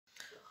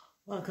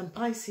Welcome,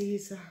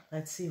 Pisces.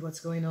 Let's see what's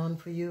going on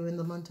for you in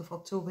the month of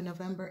October,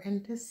 November,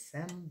 and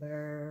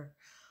December.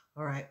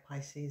 All right,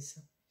 Pisces.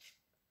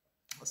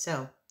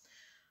 So,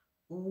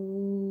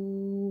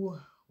 ooh,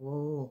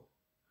 whoa.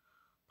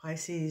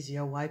 Pisces,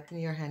 you're wiping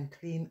your hand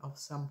clean of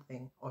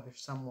something or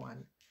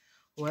someone.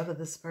 Whoever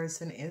this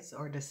person is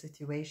or the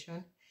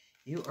situation,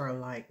 you are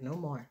like, no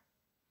more.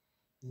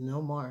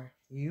 No more.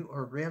 You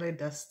are really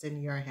dusting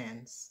your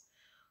hands.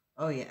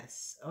 Oh,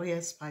 yes. Oh,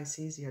 yes,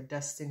 Pisces, you're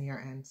dusting your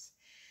hands.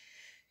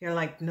 You're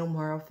like, no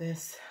more of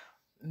this.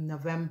 In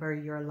November,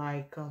 you're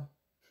like,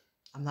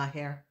 I'm not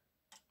here.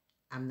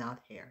 I'm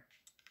not here.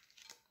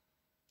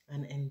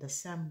 And in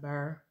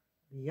December,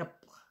 yep,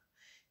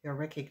 you're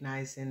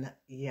recognizing,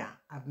 yeah,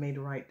 I've made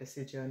the right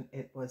decision.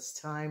 It was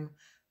time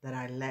that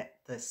I let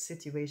the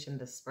situation,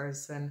 this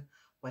person,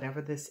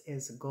 whatever this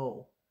is,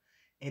 go.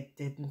 It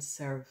didn't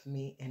serve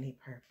me any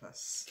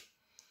purpose.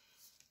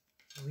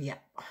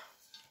 Yep.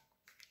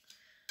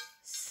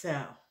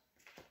 So,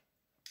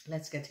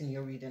 let's get in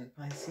your reading.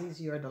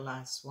 Pisces, you're the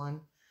last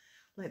one.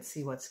 Let's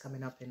see what's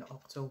coming up in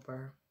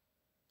October.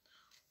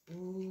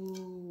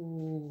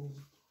 Ooh,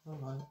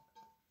 hold on.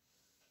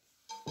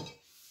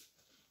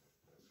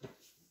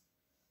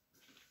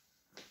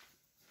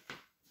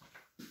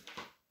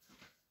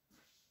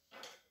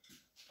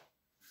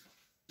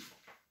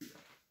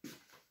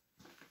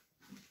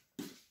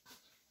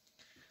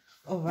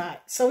 All right.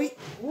 So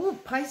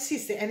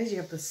Pisces, the energy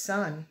of the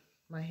sun.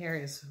 My hair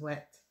is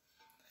wet.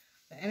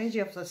 The energy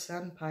of the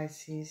sun,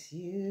 Pisces.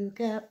 You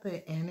got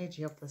the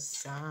energy of the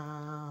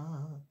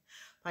sun.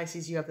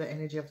 Pisces, you have the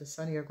energy of the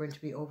sun. You're going to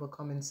be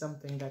overcoming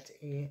something that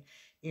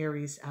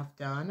Aries have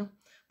done.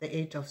 The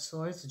Eight of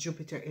Swords.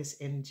 Jupiter is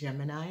in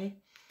Gemini.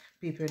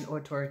 People in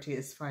authority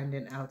is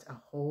finding out a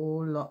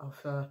whole lot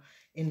of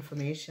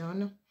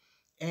information.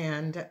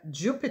 And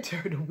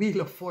Jupiter, the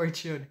Wheel of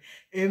Fortune,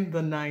 in the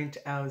 9th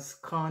house.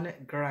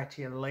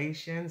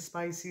 Congratulations,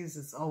 Pisces.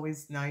 It's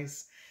always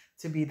nice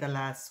to be the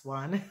last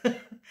one.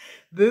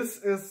 This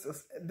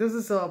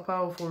is a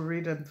powerful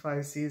reading,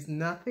 Pisces.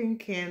 Nothing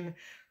can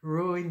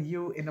ruin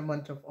you in the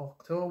month of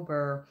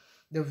October.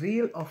 The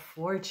Wheel of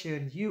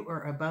Fortune, you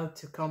are about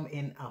to come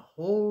in a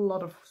whole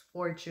lot of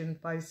fortune,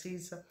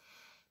 Pisces.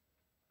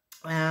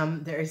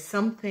 There is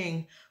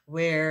something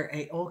where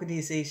an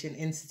organization,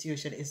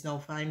 institution is now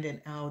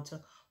finding out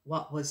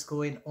what was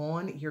going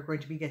on. You're going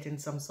to be getting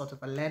some sort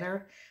of a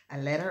letter,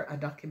 a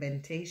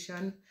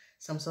documentation,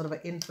 some sort of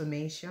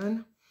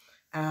information.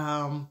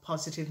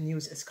 Positive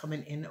news is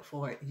coming in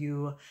for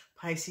you,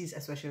 Pisces,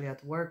 especially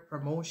at work,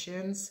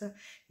 promotions.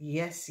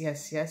 Yes.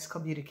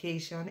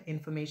 Communication,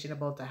 information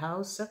about the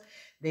house.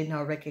 They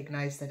now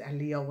recognize that a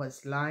Leo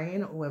was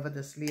lying. Whoever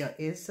this Leo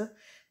is,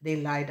 they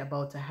lied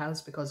about the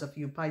house because of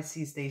you,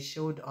 Pisces. They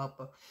showed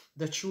up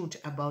the truth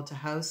about the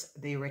house.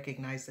 They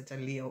recognized that a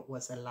Leo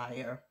was a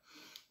liar.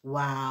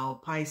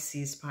 Wow,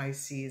 Pisces.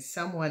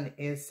 Someone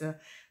is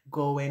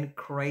going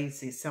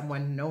crazy.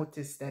 Someone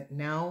noticed that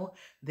now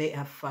they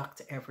have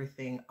fucked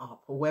everything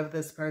up. Whoever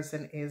this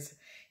person is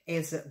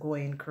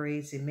going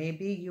crazy.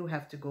 Maybe you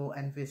have to go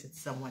and visit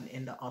someone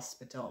in the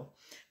hospital.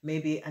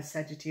 Maybe a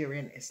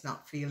Sagittarian is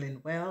not feeling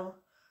well.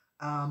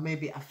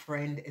 Maybe a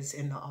friend is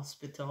in the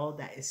hospital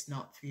that is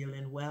not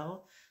feeling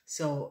well.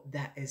 So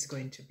that is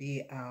going to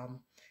be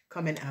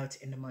coming out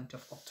in the month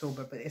of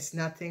October, but it's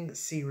nothing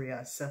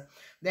serious.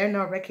 They're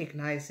now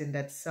recognizing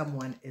that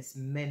someone is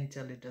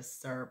mentally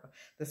disturbed.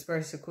 This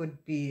person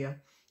could be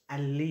a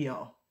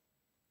Leo.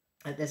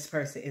 This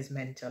person is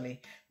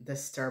mentally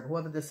disturbed.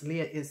 Whoever this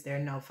Leo is, they're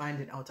now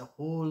finding out a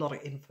whole lot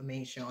of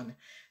information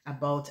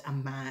about a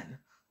man.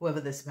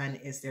 Whoever this man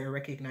is, they're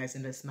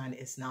recognizing this man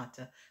is not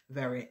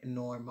very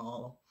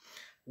normal.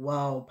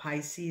 Wow,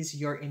 Pisces,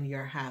 you're in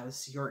your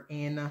house. You're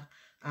in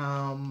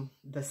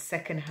the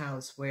second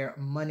house where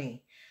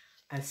money,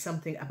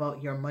 something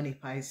about your money,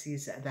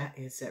 Pisces, that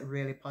is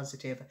really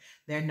positive.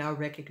 They're now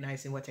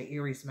recognizing what an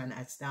Aries man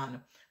has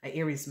done. An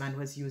Aries man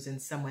was using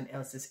someone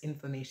else's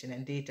information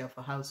and data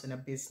for house and a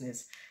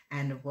business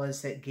and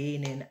was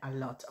gaining a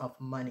lot of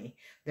money.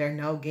 They're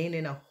now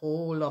gaining a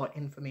whole lot of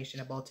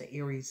information about an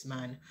Aries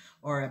man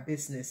or a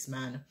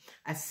businessman.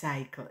 A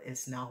cycle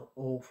is now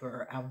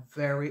over. A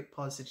very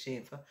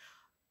positive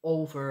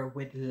over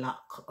with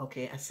luck.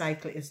 Okay, a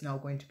cycle is now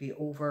going to be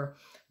over,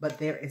 but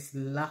there is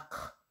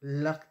luck.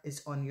 Luck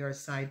is on your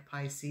side,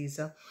 Pisces.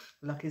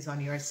 Luck is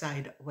on your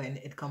side when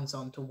it comes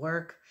on to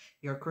work,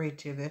 your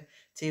creativity,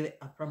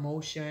 a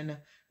promotion.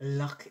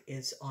 Luck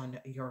is on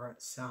your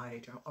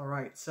side. All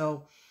right,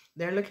 so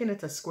they're looking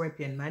at a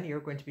Scorpion man. You're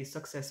going to be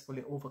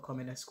successfully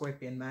overcoming a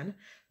Scorpion man.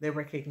 They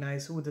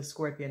recognize who the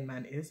Scorpion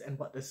man is and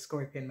what the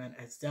Scorpion man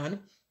has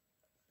done.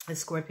 The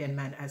Scorpion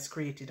man has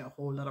created a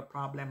whole lot of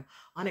problem.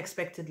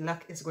 Unexpected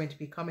luck is going to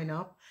be coming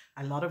up.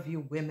 A lot of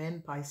you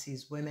women,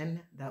 Pisces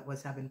women, that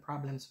was having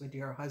problems with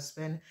your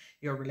husband,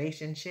 your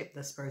relationship,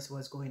 this person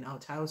was going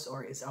out house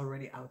or is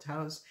already out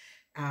house.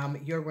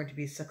 You're going to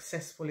be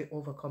successfully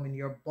overcoming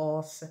your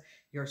boss,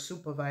 your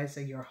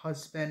supervisor, your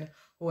husband,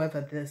 whoever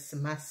this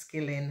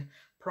masculine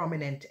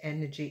prominent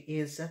energy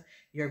is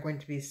you're going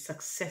to be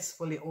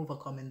successfully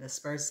overcoming this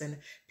person.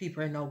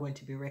 People are now going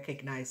to be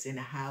recognizing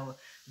how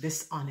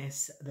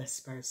dishonest this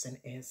person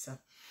is.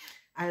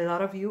 A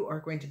lot of you are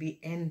going to be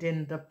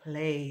ending the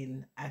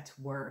plane at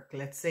work.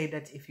 Let's say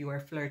that if you are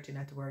flirting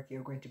at work,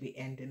 you're going to be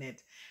ending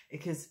it,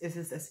 because it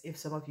is as if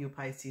some of you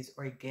Pisces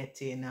are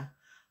getting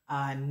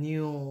a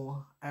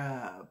new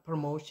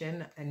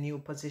promotion, a new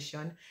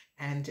position,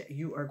 and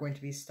you are going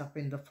to be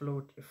stopping the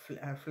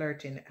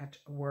flirting at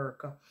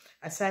work.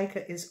 A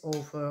cycle is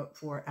over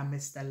for a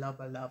Mr.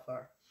 Lover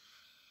Lover.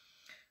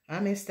 A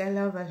Mr.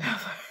 Lover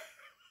Lover.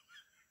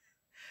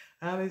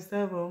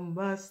 Mr.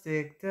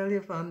 Bombastic, tell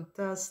you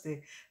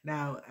fantastic.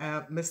 Now,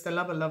 Mr.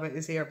 Lover Lover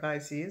is here,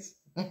 Pisces.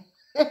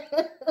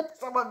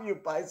 Some of you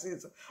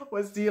Pisces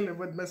was dealing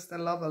with Mr.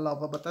 Lover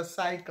Lover, but the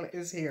cycle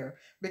is here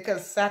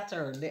because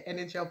Saturn, the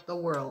energy of the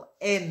world,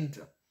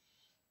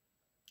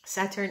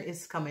 Saturn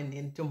is coming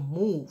in to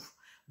move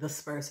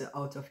this person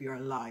out of your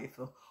life.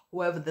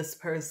 Whoever this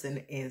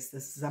person is,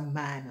 this is a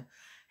man.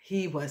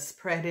 He was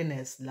spreading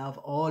his love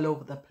all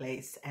over the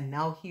place, and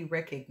now he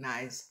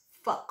recognized,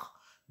 fuck,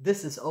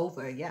 this is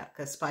over. Yeah,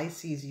 because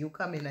Pisces, you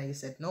come in and you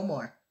said, no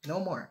more, no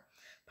more.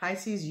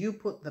 Pisces, you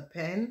put the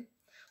pen,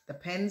 the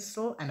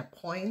pencil and a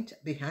point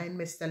behind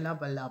Mr.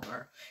 Lover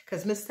Lover,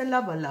 because Mr.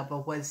 Lover Lover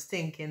was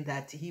thinking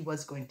that he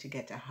was going to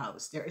get a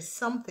house. There is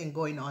something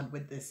going on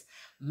with this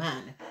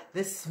man.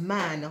 This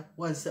man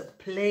was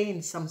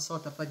playing some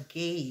sort of a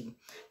game.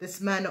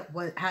 This man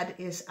had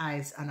his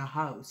eyes on a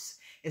house.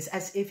 It's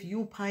as if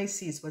you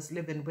Pisces was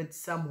living with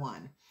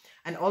someone,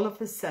 and all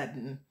of a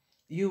sudden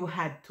you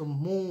had to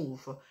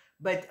move.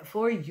 But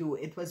for you,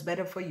 it was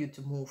better for you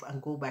to move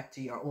and go back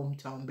to your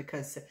hometown,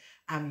 because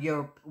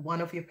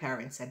one of your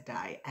parents had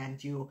died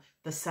and you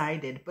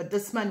decided. But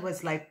this man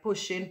was like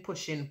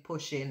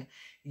pushing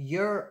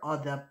your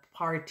other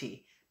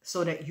party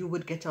so that you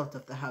would get out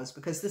of the house,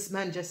 because this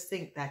man just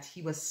think that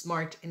he was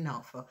smart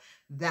enough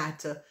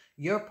that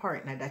your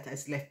partner that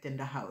has left in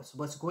the house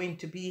was going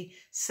to be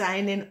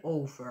signing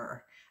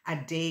over a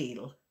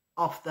deal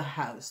of the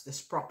house,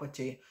 this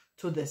property,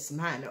 to this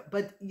man.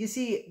 But you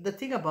see, the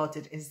thing about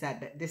it is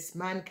that this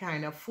man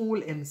kind of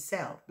fooled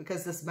himself,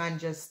 because this man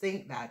just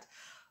think that,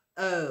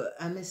 oh,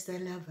 I'm Mr.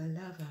 Lover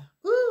Lover,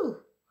 woo,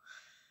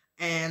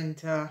 and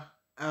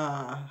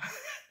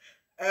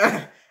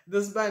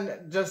this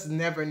man just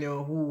never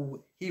knew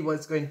who he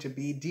was going to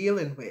be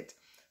dealing with.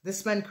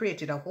 This man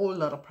created a whole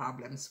lot of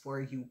problems for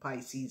you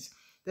Pisces.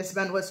 This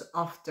man was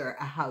after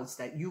a house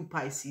that you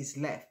Pisces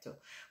left.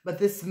 But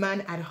this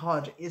man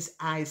had his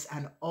eyes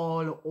and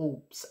all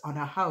hopes on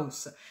a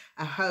house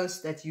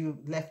that you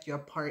left your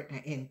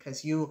partner in,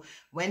 because you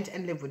went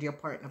and lived with your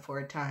partner for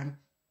a time.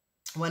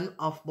 One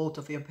of both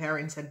of your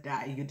parents had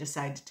died. You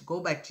decided to go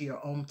back to your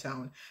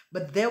hometown.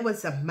 But there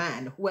was a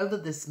man, whoever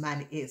this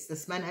man is,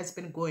 this man has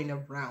been going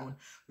around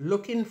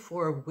looking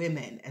for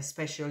women,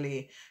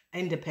 especially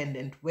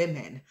independent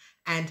women,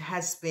 and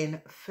has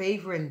been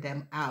favoring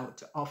them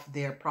out of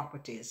their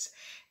properties.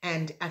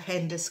 And a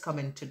hand is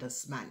coming to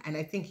this man. And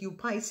I think you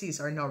Pisces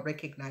are now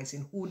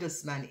recognizing who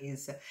this man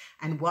is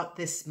and what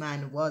this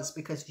man was,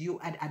 because you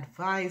had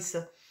advised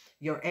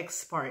your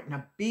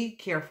ex-partner, be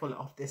careful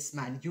of this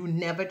man. You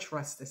never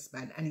trust this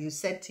man. And you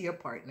said to your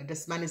partner,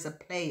 this man is a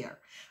player.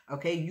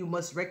 Okay, you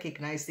must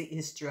recognize the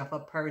history of a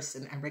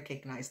person and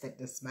recognize that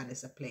this man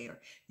is a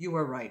player. You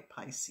were right,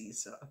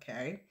 Pisces.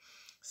 Okay,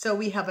 so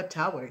we have a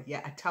tower.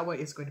 Yeah, a tower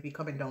is going to be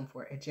coming down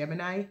for a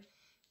Gemini.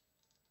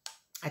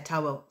 A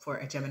tower for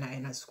a Gemini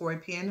and a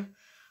Scorpion.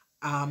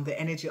 The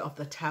energy of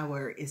the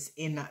tower is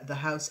in the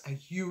house. A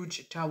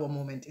huge tower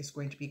moment is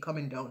going to be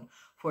coming down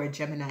for a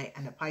Gemini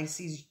and a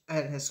Pisces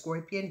and a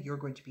Scorpion. You're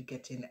going to be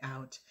getting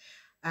out.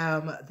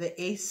 The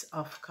Ace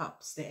of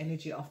Cups, the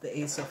energy of the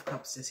Ace of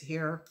Cups is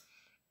here.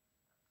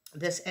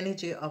 This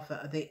energy of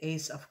the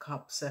Ace of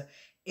Cups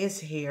is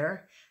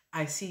here.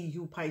 I see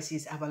you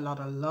Pisces have a lot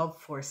of love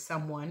for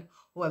someone.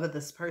 Whoever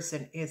this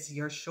person is,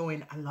 you're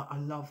showing a lot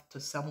of love to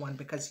someone,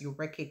 because you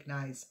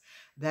recognize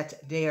that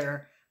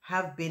there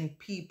have been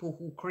people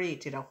who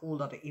created a whole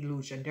lot of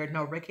illusion. They're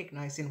now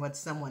recognizing what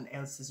someone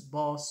else's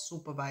boss,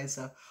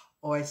 supervisor,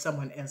 or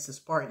someone else's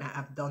partner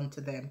have done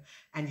to them,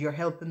 and you're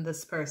helping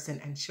this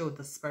person and show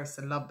this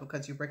person love,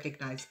 because you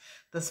recognize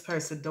this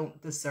person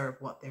don't deserve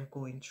what they're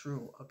going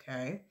through.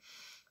 Okay,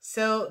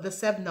 so the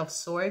Seven of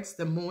Swords,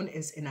 the moon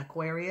is in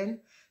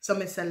Aquarian. So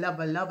Mr.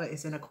 Lover Lover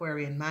is an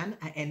Aquarian man.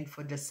 I end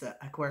for this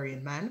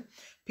Aquarian man.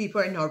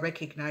 People are now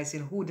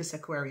recognizing who this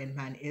Aquarian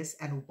man is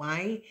and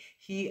why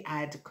he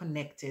had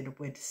connected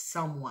with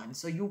someone.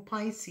 So you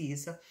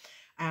Pisces,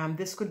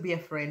 this could be a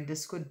friend,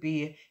 this could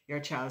be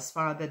your child's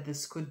father,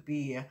 this could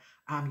be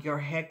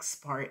your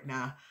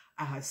ex-partner,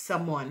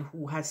 someone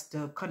who has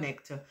to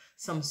connect to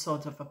some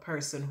sort of a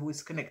person who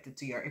is connected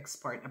to your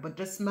ex-partner. But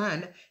this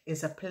man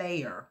is a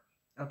player.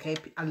 Okay,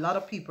 a lot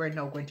of people are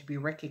now going to be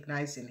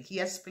recognizing he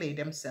has played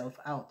himself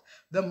out.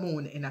 The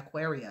moon in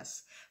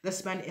Aquarius.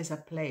 This man is a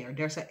player.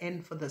 There's an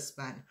end for this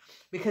man,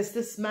 because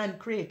this man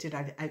created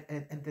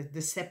a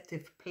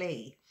deceptive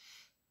play.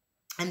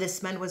 And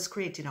this man was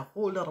creating a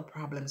whole lot of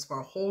problems for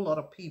a whole lot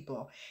of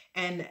people.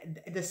 And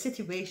the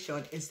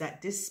situation is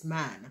that this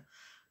man,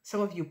 some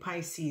of you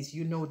Pisces,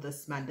 you know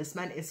this man. This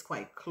man is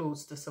quite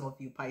close to some of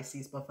you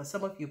Pisces. But for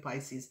some of you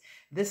Pisces,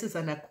 this is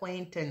an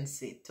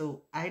acquaintance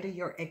to either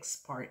your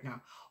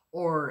ex-partner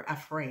or a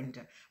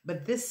friend.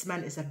 But this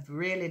man is a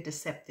really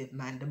deceptive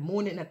man. The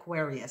moon in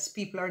Aquarius,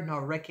 people are now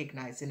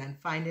recognizing and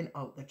finding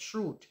out the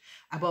truth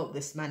about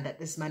this man, that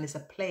this man is a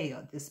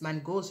player. This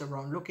man goes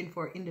around looking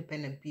for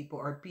independent people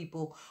or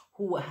people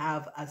who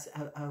have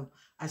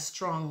a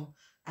strong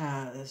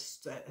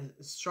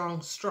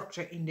strong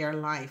structure in their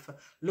life,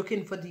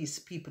 looking for these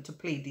people to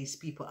play these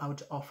people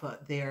out of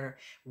their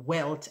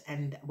wealth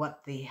and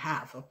what they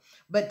have.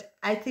 But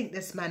I think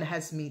this man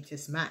has met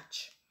his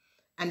match.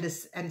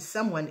 And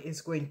someone is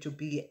going to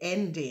be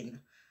ending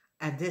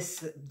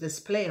this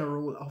player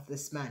role of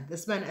this man.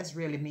 This man has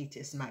really met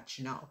his match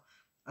now.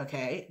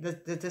 Okay,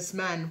 this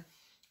man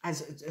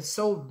has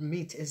so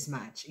meet his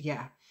match.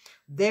 Yeah,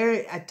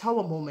 there a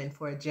tower moment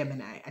for a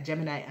Gemini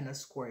and a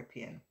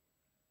Scorpion.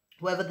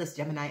 Whoever this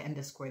Gemini and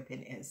the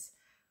Scorpion is,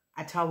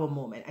 a tower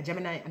moment. A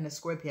Gemini and a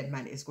Scorpion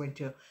man is going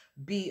to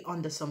be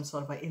under some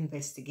sort of an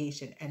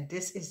investigation, and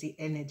this is the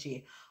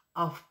energy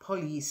of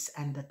police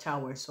and the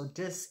tower. So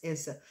this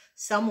is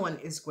someone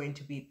is going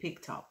to be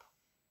picked up,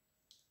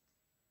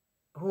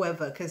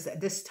 whoever, because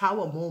this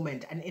tower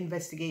moment, an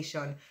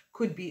investigation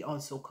could be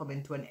also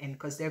coming to an end,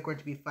 because they're going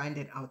to be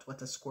finding out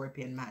what a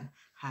Scorpion man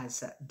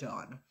has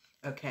done.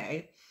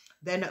 Okay,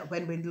 then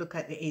when we look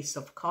at the Ace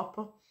of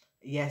Cups,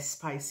 yes,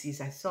 Pisces,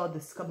 I saw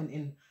this coming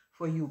in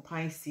for you,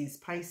 Pisces.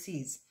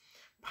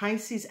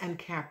 Pisces and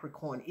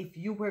Capricorn. If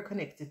you were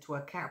connected to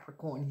a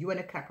Capricorn, you and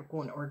a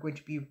Capricorn are going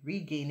to be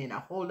regaining a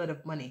whole lot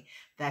of money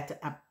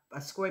that a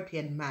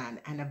Scorpion man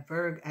and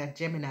a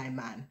Gemini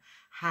man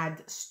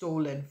had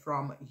stolen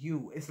from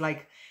you. It's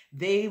like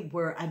they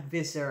were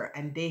advisor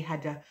and they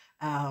had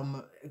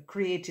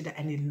created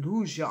an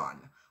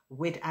illusion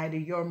with either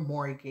your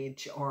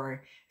mortgage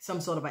or some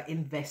sort of an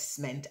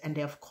investment, and they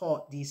have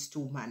caught these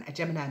two men. A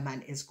Gemini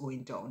man is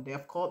going down. They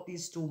have caught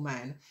these two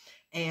men,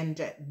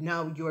 and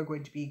now you're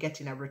going to be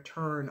getting a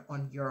return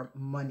on your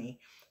money.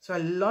 So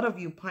a lot of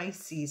you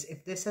Pisces,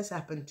 if this has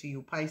happened to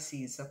you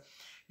Pisces,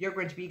 you're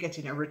going to be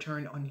getting a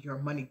return on your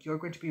money. You're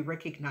going to be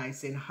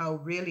recognizing how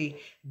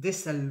really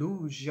this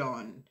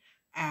illusion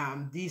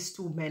these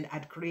two men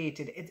had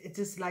created. It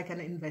is like an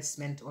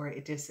investment, or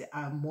it is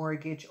a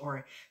mortgage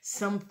or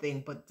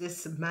something, but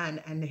this man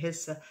and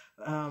his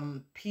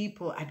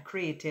people had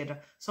created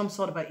some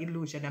sort of an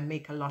illusion and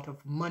make a lot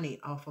of money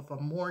off of a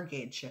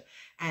mortgage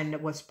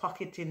and was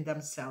pocketing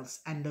themselves.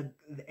 And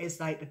it's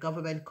like the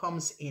government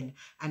comes in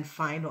and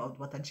find out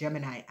what a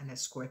Gemini and a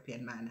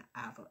Scorpion man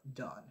have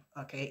done.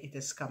 Okay, it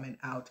is coming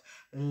out.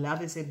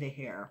 Love is in the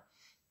air.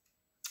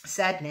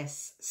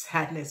 Sadness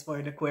for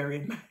an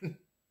Aquarian man.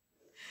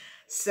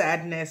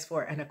 Sadness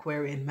for an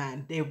Aquarian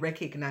man. They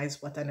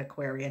recognize what an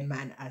Aquarian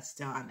man has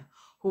done.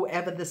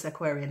 Whoever this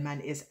Aquarian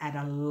man is had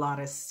a lot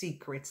of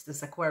secrets.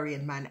 This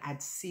Aquarian man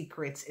had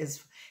secrets.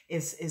 His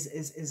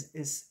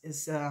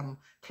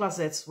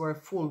closets were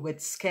full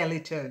with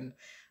skeleton.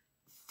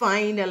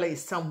 Finally,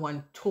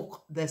 someone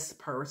took this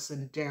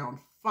person down.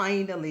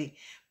 Finally,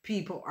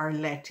 people are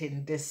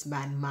letting this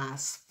man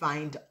mask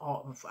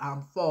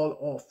fall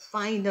off.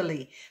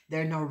 Finally,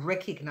 they're now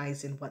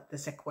recognizing what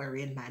this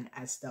Aquarian man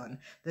has done.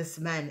 This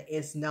man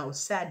is now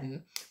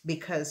saddened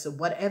because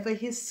whatever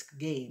his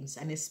games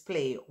and his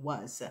play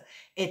was,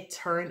 it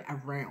turned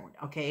around.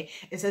 Okay,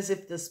 it's as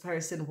if this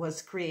person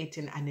was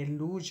creating an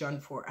illusion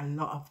for a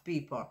lot of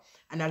people,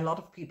 and a lot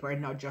of people are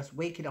now just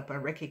waking up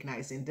and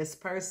recognizing this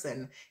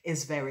person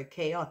is very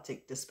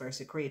chaotic. This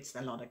person creates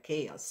a lot of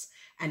chaos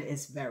and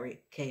is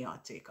very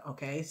chaotic.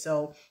 Okay,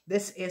 so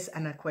this is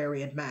an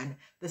Aquarian man.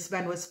 This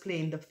man was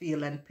playing the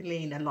field and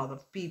playing a lot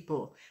of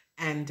people,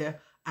 and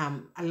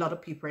a lot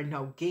of people are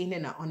now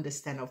gaining an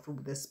understanding of who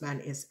this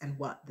man is and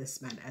what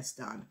this man has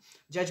done.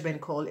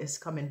 Judgment call is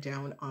coming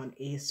down on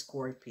a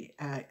Scorpio,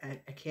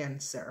 a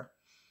Cancer.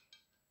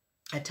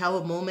 A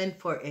tower moment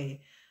for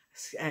a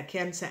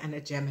Cancer and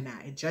a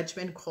Gemini.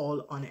 Judgment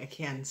call on a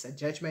Cancer.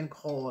 Judgment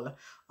call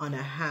on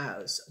a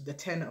house. The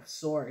Ten of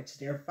Swords.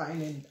 They're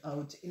finding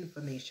out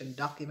information,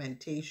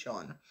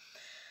 documentation.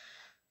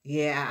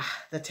 Yeah,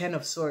 the Ten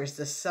of Swords.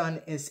 The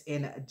sun is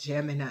in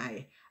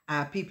Gemini.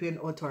 People in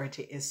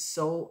authority is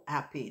so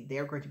happy.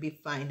 They're going to be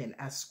finding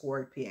a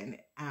Scorpion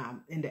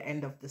in the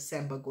end of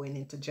December, going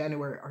into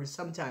January, or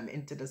sometime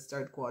into the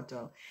third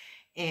quarter.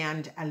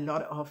 And a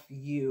lot of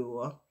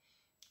you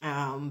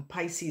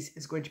Pisces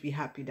is going to be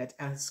happy that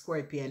a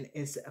Scorpion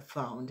is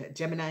found.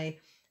 Gemini,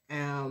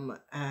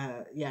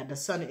 yeah, the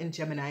sun in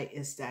Gemini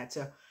is that,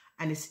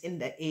 and it's in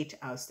the 8th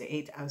house. The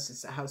 8th house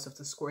is the house of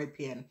the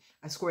Scorpion.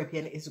 A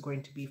Scorpion is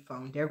going to be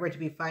found. They're going to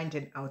be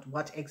finding out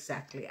what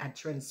exactly had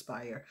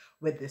transpired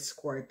with the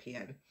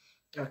Scorpion.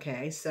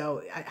 Okay,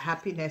 so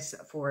happiness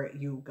for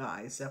you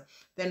guys.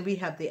 Then we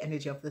have the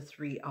energy of the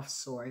Three of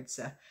Swords.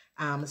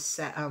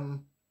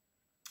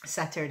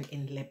 Saturn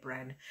in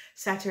Libra.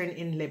 Saturn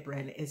in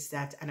Libra is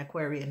that an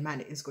Aquarian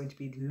man is going to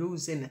be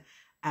losing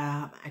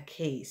a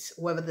case.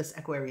 Whoever this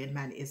Aquarian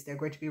man is, they're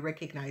going to be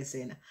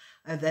recognizing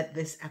that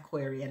this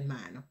Aquarian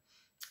man,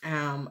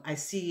 I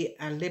see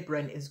a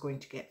Libran is going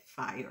to get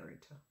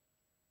fired.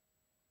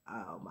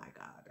 Oh my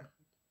God.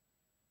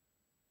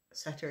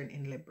 Saturn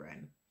in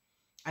Libran.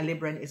 A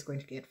Libran is going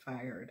to get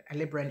fired. A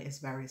Libran is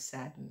very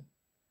saddened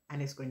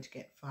and is going to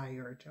get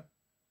fired.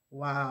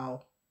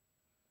 Wow.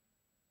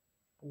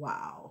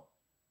 Wow.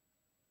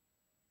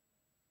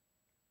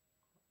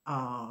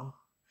 Oh,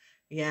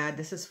 yeah,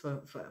 this is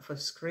for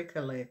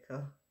Skrikalik.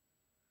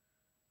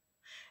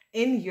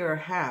 In your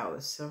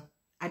house,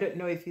 I don't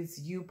know if it's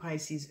you,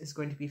 Pisces, is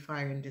going to be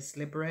firing this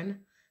Libran.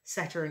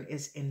 Saturn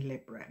is in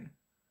Libran.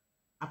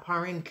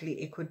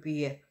 Apparently, it could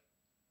be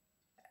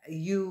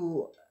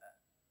you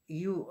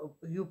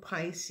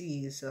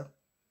Pisces.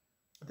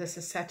 This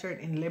is Saturn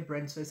in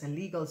Libran, so it's a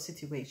legal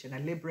situation. A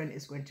Libran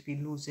is going to be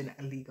losing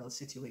a legal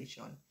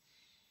situation.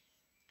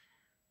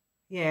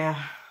 Yeah,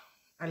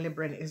 a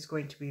Libran is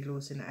going to be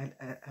losing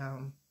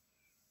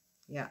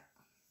yeah.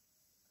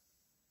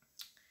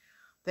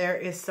 There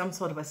is some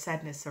sort of a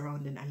sadness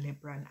surrounding a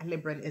Libran. A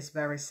Libran is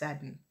very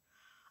saddened.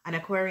 An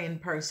Aquarian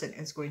person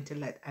is going to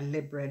let a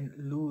Libran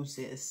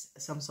loses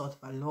some sort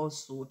of a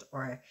lawsuit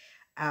or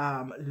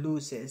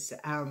loses.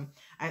 An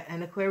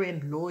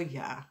Aquarian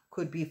lawyer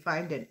could be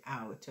finding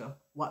out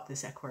what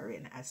this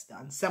Aquarian has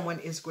done. Someone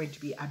is going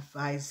to be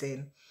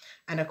advising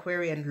an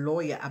Aquarian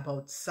lawyer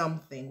about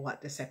something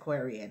what this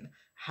Aquarian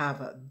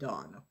have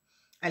done.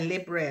 A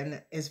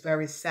Libran is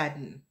very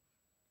saddened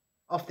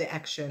of the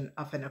action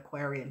of an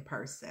Aquarian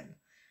person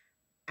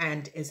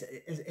and is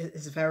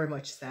very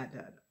much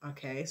saddened.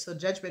 Okay, so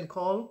judgment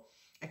call.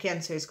 A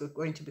Cancer is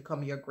going to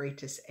become your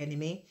greatest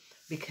enemy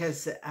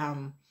because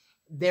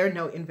they're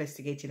now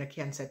investigating a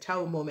Cancer.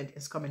 Tower moment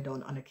is coming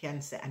down on a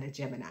Cancer and a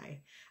Gemini.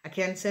 A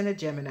Cancer and a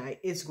Gemini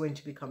is going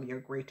to become your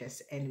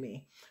greatest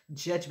enemy.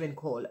 Judgment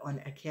call on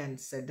a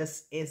Cancer.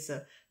 This is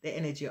the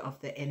energy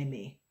of the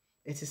enemy.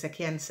 It is a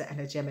Cancer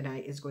and a Gemini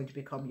is going to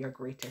become your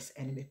greatest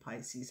enemy,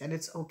 Pisces. And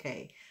it's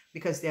okay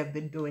because they have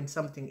been doing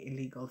something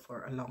illegal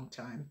for a long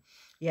time.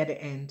 Yeah,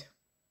 the end.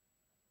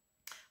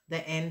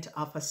 The end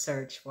of a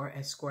search for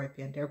a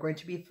Scorpion. They're going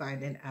to be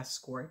finding a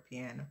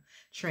Scorpion.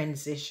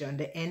 Transition.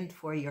 The end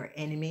for your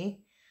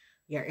enemy.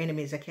 Your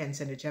enemy is a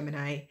Cancer and a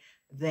Gemini.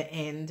 The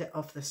end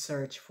of the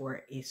search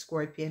for a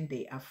Scorpion.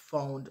 They have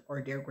found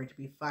or they're going to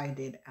be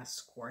finding a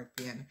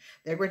Scorpion.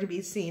 They're going to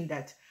be seeing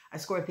that a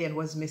Scorpion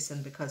was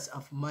missing because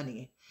of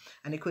money.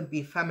 And it could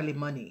be family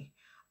money.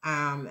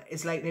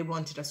 It's like they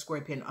wanted a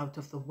Scorpion out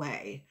of the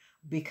way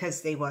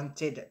because they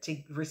wanted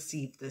to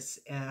receive this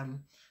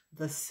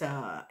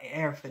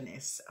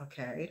airfiness.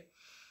 Okay,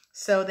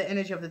 so the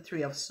energy of the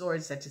Three of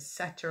Swords, that is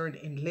Saturn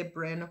in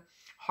Libran,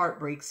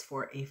 heartbreaks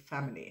for a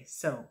family.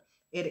 So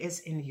it is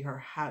in your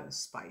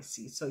house,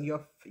 Pisces. So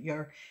your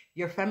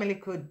family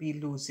could be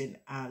losing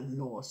a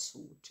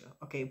lawsuit.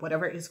 Okay,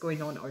 whatever is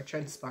going on or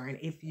transpiring.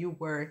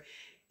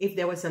 If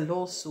there was a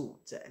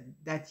lawsuit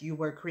that you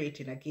were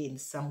creating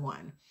against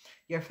someone,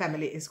 your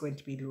family is going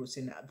to be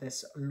losing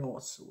this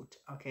lawsuit,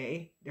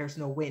 okay? There's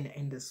no win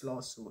in this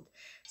lawsuit.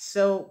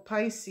 So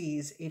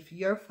Pisces, if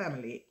your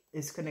family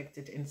is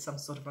connected in some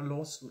sort of a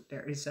lawsuit,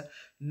 there is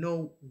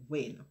no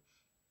win.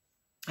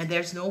 And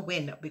there's no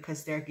win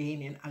because they're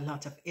gaining a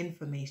lot of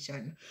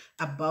information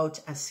about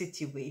a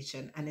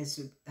situation and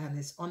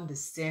is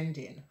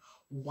understanding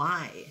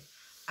why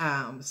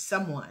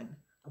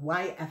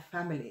why a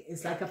family,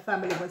 it's like a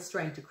family was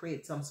trying to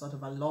create some sort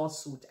of a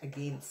lawsuit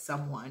against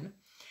someone,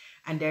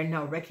 and they're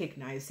now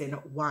recognizing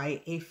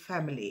why a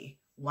family,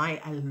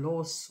 why a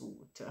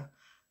lawsuit,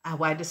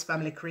 why this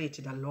family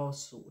created a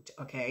lawsuit.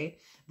 Okay,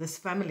 this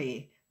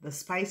family, the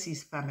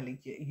Pisces family,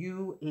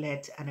 you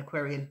let an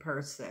Aquarian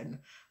person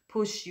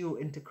push you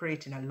into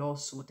creating a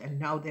lawsuit, and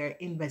now they're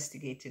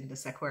investigating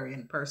this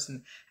Aquarian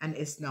person and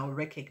is now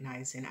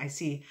recognizing. I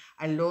see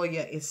a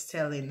lawyer is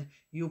telling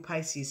you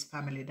Pisces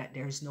family that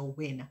there's no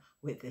win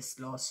with this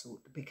lawsuit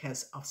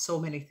because of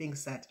so many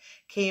things that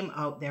came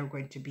out. They're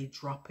going to be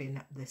dropping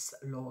this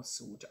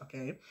lawsuit.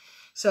 Okay,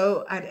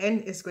 so an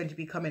end is going to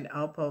be coming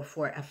up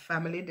for a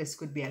family. This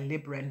could be a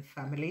Libran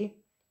family.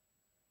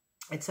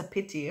 It's a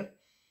pity,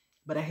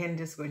 but a hand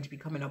is going to be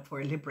coming up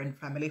for a Libran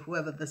family.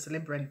 Whoever this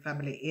Libran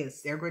family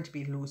is, they're going to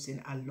be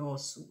losing a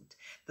lawsuit.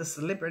 This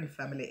Libran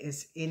family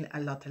is in a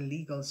lot of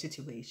legal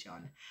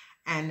situation.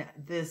 And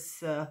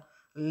this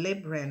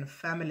Libran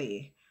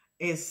family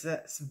is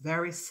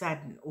very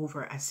saddened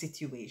over a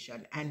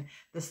situation. And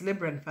this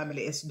Libran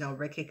family is now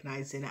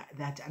recognizing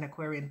that an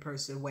Aquarian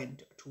person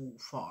went too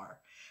far.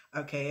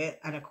 Okay,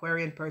 an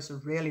Aquarian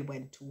person really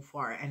went too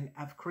far and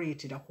have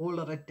created a whole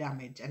lot of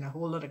damage and a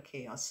whole lot of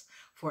chaos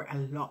for a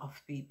lot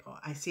of people.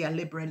 I see a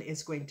Libran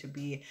is going to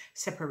be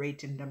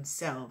separating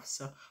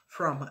themselves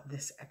from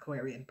this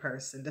Aquarian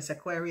person. This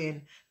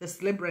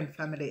Libran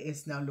family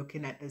is now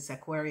looking at this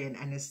Aquarian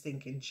and is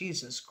thinking,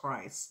 Jesus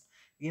Christ,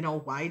 you know,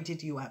 why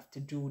did you have to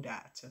do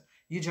that?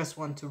 You just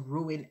want to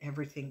ruin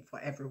everything for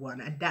everyone.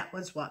 And that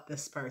was what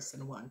this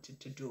person wanted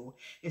to do.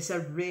 It's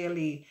a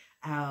really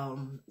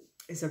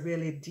is a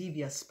really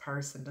devious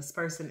person. This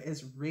person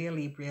is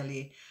really,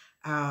 really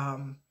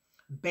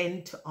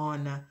bent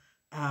on,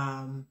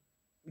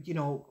 you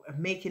know,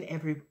 making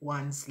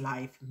everyone's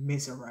life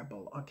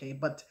miserable. Okay,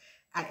 but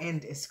an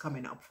end is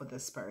coming up for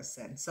this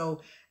person.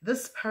 So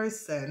this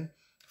person,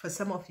 for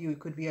some of you, it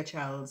could be a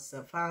child's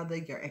father,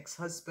 your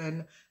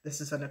ex-husband.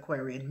 This is an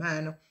Aquarian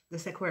man.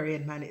 This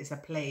Aquarian man is a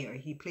player.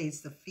 He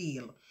plays the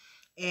field.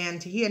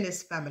 And he and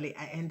his family,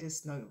 an end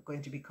is now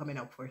going to be coming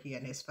up for he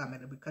and his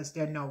family, because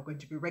they're now going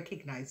to be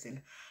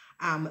recognizing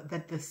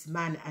that this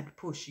man had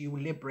pushed you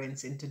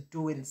Librans into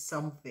doing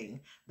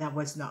something that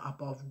was not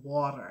above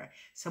water.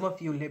 Some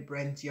of you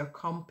Librans, your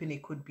company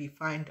could be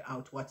find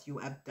out what you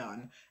have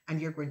done, and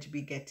you're going to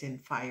be getting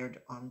fired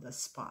on the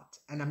spot.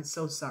 And I'm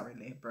so sorry,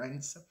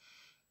 Librans,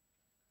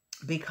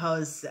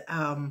 because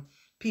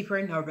people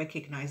are now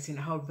recognizing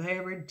how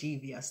very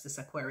devious this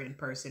Aquarian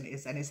person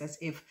is. And it's as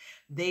if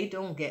they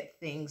don't get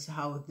things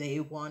how they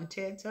want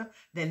it,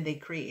 then they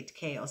create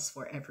chaos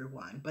for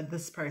everyone. But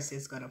this person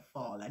is going to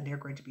fall, and they're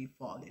going to be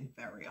falling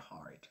very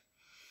hard.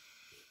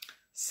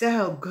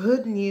 So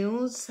good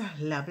news,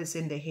 love is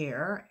in the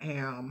air.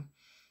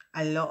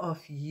 A lot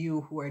of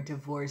you who are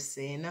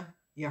divorcing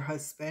your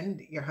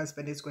husband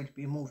is going to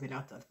be moving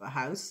out of the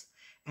house,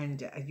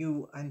 and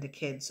you and the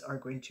kids are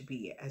going to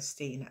be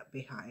staying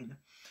behind.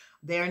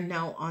 They are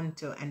now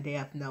onto, and they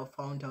have now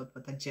found out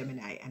what a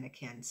Gemini and a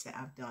Cancer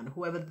have done.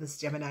 Whoever this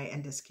Gemini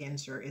and this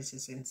Cancer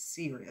is in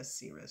serious,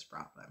 serious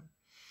problem.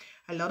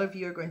 A lot of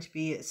you are going to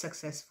be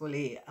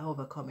successfully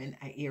overcoming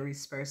an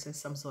Aries person.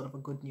 Some sort of a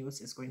good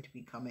news is going to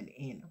be coming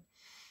in.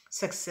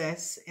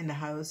 Success in the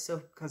house,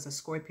 because a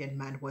Scorpion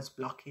man was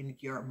blocking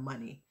your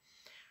money.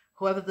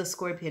 Whoever the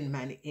Scorpion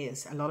man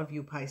is, a lot of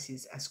you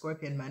Pisces, a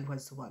Scorpion man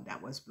was the one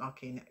that was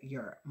blocking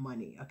your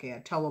money. Okay, a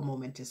Tower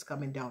moment is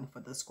coming down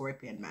for the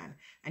Scorpion man,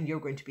 and you're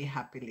going to be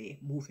happily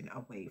moving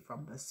away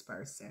from this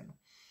person.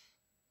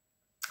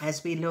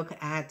 As we look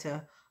at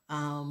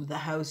the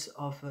house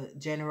of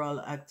general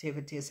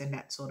activities and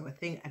that sort of a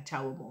thing, a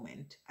Tower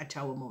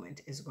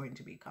moment is going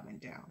to be coming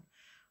down.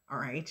 All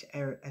right,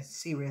 a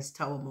serious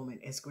Tower moment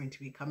is going to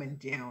be coming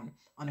down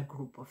on a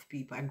group of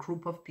people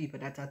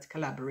that had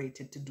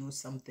collaborated to do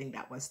something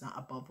that was not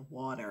above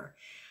water.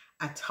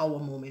 A Tower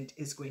moment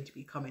is going to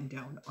be coming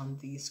down on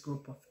this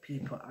group of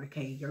people.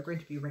 Okay, you're going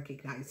to be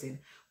recognizing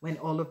when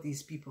all of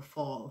these people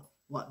fall,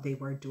 what they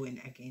were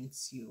doing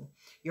against you.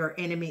 Your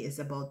enemy is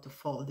about to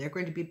fall. They're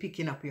going to be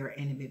picking up your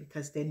enemy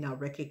because they now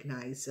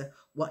recognize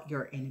what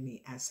your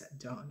enemy has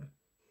done.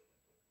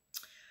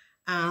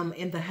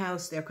 In the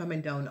house, they're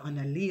coming down on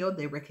a Leo.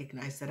 They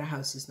recognize that a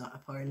house is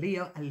not for a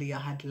Leo. A Leo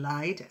had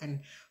lied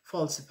and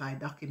falsified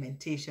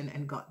documentation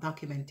and got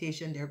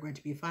documentation. They're going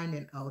to be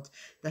finding out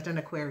that an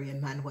Aquarian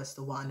man was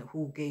the one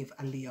who gave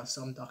a Leo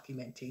some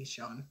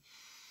documentation.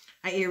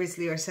 An Aries,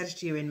 Leo, or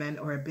Sagittarian man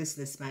or a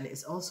businessman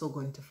is also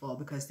going to fall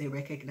because they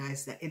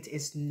recognize that it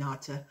is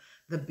not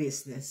the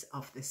business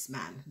of this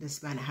man.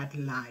 This man had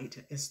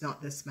lied. It's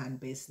not this man's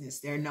business.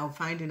 They're now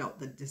finding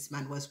out that this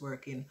man was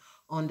working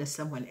under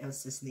someone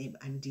else's name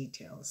and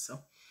details.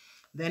 So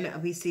then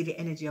we see the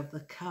energy of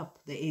the cup,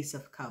 the Ace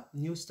of Cup.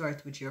 New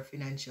start with your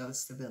financial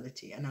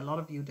stability. And a lot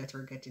of you that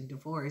are getting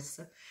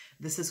divorced,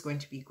 this is going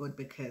to be good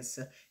because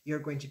you're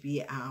going to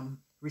be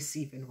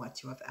receiving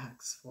what you have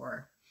asked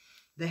for.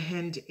 The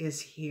Hand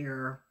is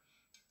here,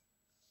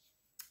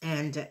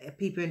 and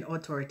people in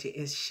authority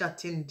is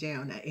shutting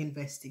down an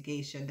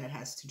investigation that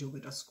has to do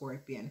with a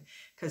Scorpion,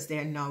 because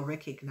they're now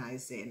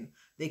recognizing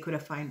they could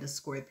have found the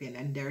Scorpion,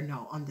 and they're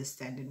now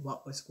understanding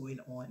what was going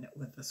on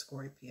with the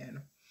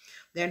Scorpion.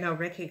 They're now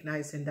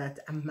recognizing that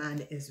a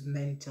man is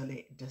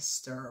mentally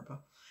disturbed,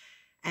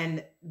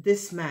 and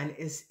this man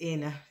is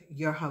in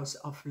your house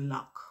of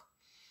luck.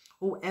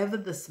 Whoever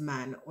this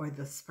man or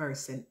this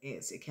person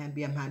is, it can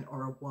be a man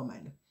or a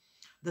woman.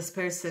 This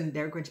person,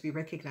 they're going to be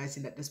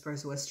recognizing that this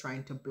person was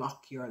trying to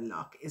block your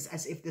luck. It's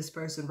as if this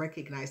person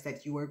recognized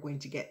that you were going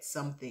to get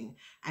something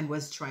and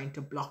was trying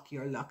to block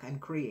your luck and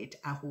create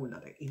a whole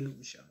lot of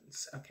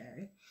illusions,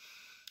 okay?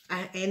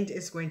 An end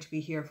is going to be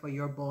here for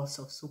your boss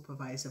or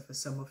supervisor for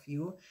some of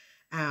you.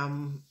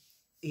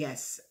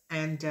 Yes,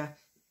 and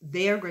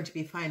they are going to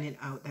be finding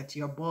out that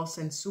your boss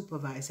and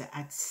supervisor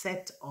had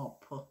set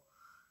up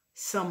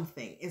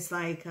something. It's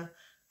like...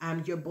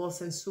 your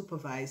boss and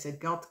supervisor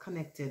got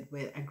connected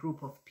with a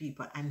group of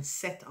people and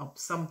set up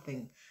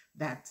something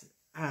that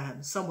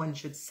someone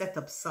should set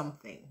up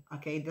something.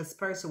 Okay, this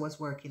person was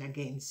working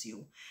against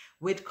you.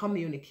 With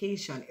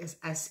communication, is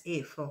as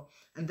if,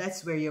 and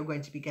that's where you're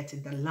going to be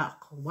getting the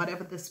luck.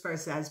 Whatever this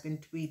person has been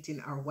tweeting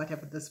or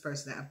whatever this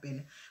person have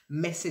been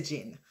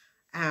messaging,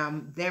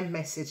 their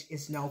message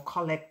is now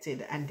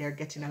collected, and they're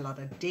getting a lot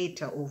of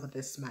data over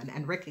this man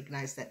and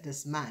recognize that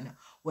this man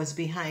was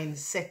behind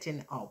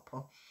setting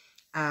up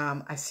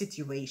a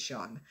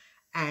situation,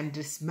 and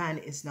this man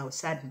is now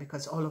saddened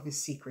because all of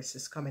his secrets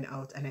is coming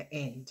out, and an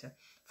end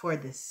for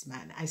this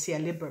man. I see a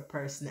Libra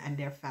person and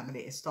their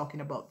family is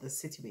talking about the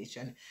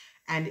situation,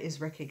 and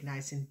is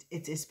recognizing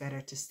it is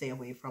better to stay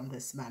away from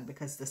this man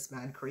because this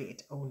man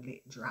create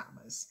only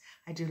dramas.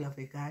 I do love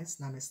you guys.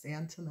 Namaste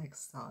until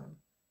next time.